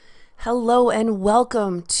Hello and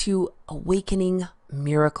welcome to Awakening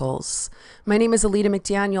Miracles. My name is Alita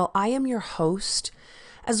McDaniel. I am your host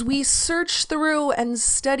as we search through and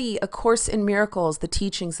study A Course in Miracles, the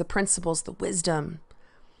teachings, the principles, the wisdom,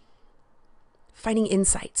 finding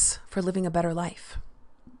insights for living a better life.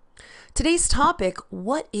 Today's topic,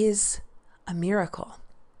 what is a miracle?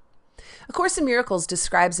 A Course in Miracles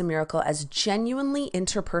describes a miracle as genuinely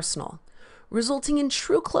interpersonal, resulting in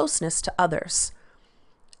true closeness to others.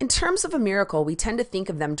 In terms of a miracle, we tend to think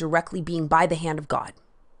of them directly being by the hand of God.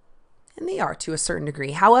 And they are to a certain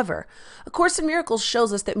degree. However, A Course in Miracles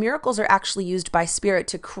shows us that miracles are actually used by Spirit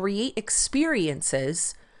to create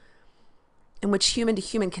experiences in which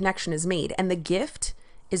human-to-human connection is made, and the gift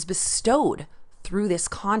is bestowed through this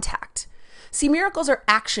contact. See, miracles are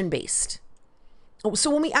action-based. So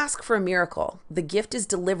when we ask for a miracle, the gift is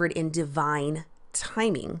delivered in divine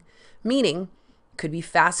timing, meaning could be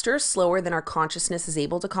faster or slower than our consciousness is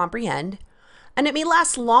able to comprehend, and it may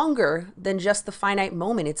last longer than just the finite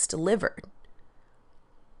moment it's delivered.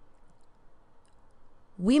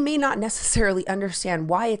 We may not necessarily understand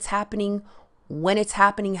why it's happening, when it's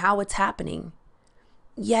happening, how it's happening.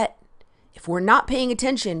 Yet, if we're not paying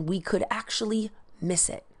attention, we could actually miss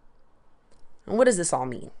it. And what does this all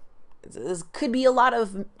mean? This could be a lot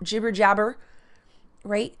of jibber jabber,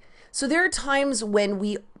 right? So there are times when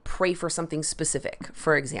we pray for something specific,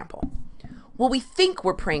 for example. Well, we think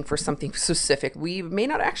we're praying for something specific. We may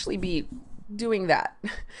not actually be doing that.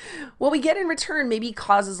 What we get in return maybe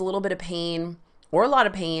causes a little bit of pain or a lot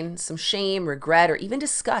of pain, some shame, regret, or even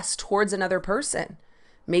disgust towards another person.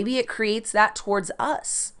 Maybe it creates that towards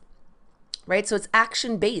us, right? So it's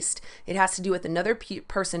action-based. It has to do with another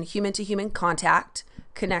person, human-to-human contact,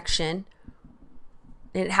 connection,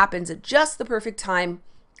 and it happens at just the perfect time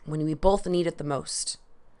when we both need it the most.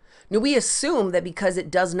 Now, we assume that because it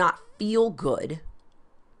does not feel good,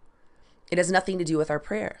 it has nothing to do with our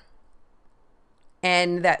prayer.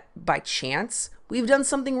 And that by chance, we've done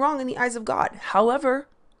something wrong in the eyes of God. However,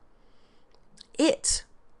 it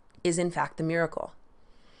is in fact the miracle.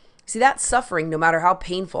 See, that suffering, no matter how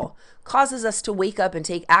painful, causes us to wake up and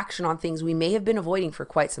take action on things we may have been avoiding for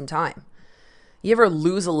quite some time. You ever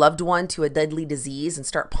lose a loved one to a deadly disease and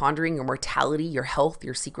start pondering your mortality, your health,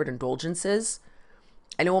 your secret indulgences?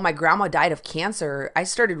 I know when my grandma died of cancer, I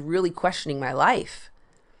started really questioning my life.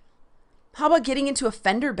 How about getting into a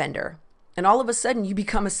fender bender and all of a sudden you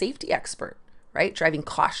become a safety expert, right? Driving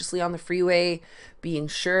cautiously on the freeway, being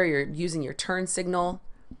sure you're using your turn signal.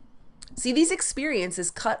 See, these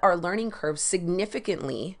experiences cut our learning curve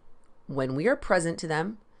significantly when we are present to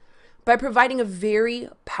them by providing a very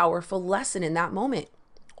powerful lesson in that moment,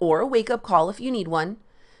 or a wake-up call if you need one,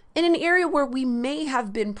 in an area where we may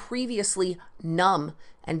have been previously numb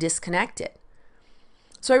and disconnected.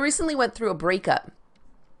 So I recently went through a breakup,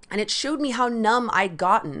 and it showed me how numb I'd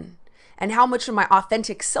gotten and how much of my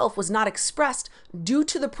authentic self was not expressed due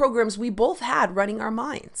to the programs we both had running our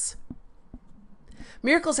minds.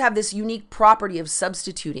 Miracles have this unique property of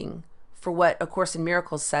substituting for what A Course in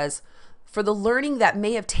Miracles says, for the learning that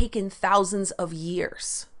may have taken thousands of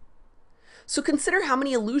years. So consider how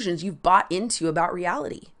many illusions you've bought into about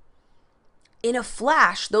reality. In a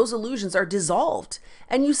flash, those illusions are dissolved,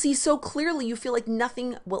 and you see so clearly you feel like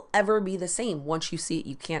nothing will ever be the same. Once you see it,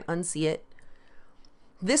 you can't unsee it.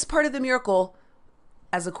 This part of the miracle,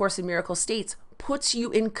 as A Course in Miracles states, puts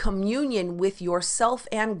you in communion with yourself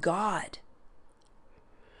and God.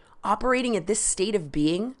 Operating at this state of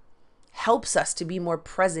being helps us to be more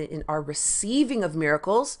present in our receiving of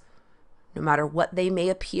miracles, no matter what they may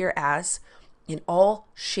appear as, in all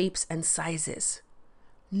shapes and sizes,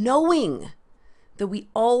 knowing that we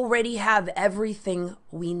already have everything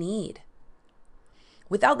we need.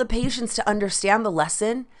 Without the patience to understand the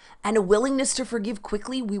lesson and a willingness to forgive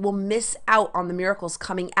quickly, we will miss out on the miracles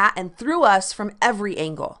coming at and through us from every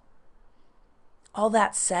angle. All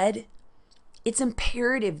that said, it's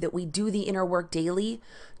imperative that we do the inner work daily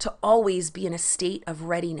to always be in a state of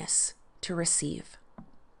readiness to receive.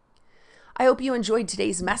 I hope you enjoyed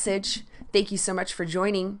today's message. Thank you so much for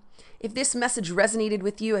joining. If this message resonated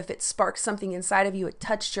with you, if it sparked something inside of you, it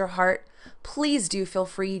touched your heart, please do feel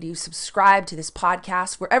free to subscribe to this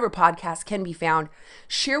podcast wherever podcasts can be found.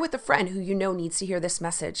 Share with a friend who you know needs to hear this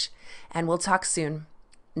message, and we'll talk soon.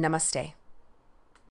 Namaste.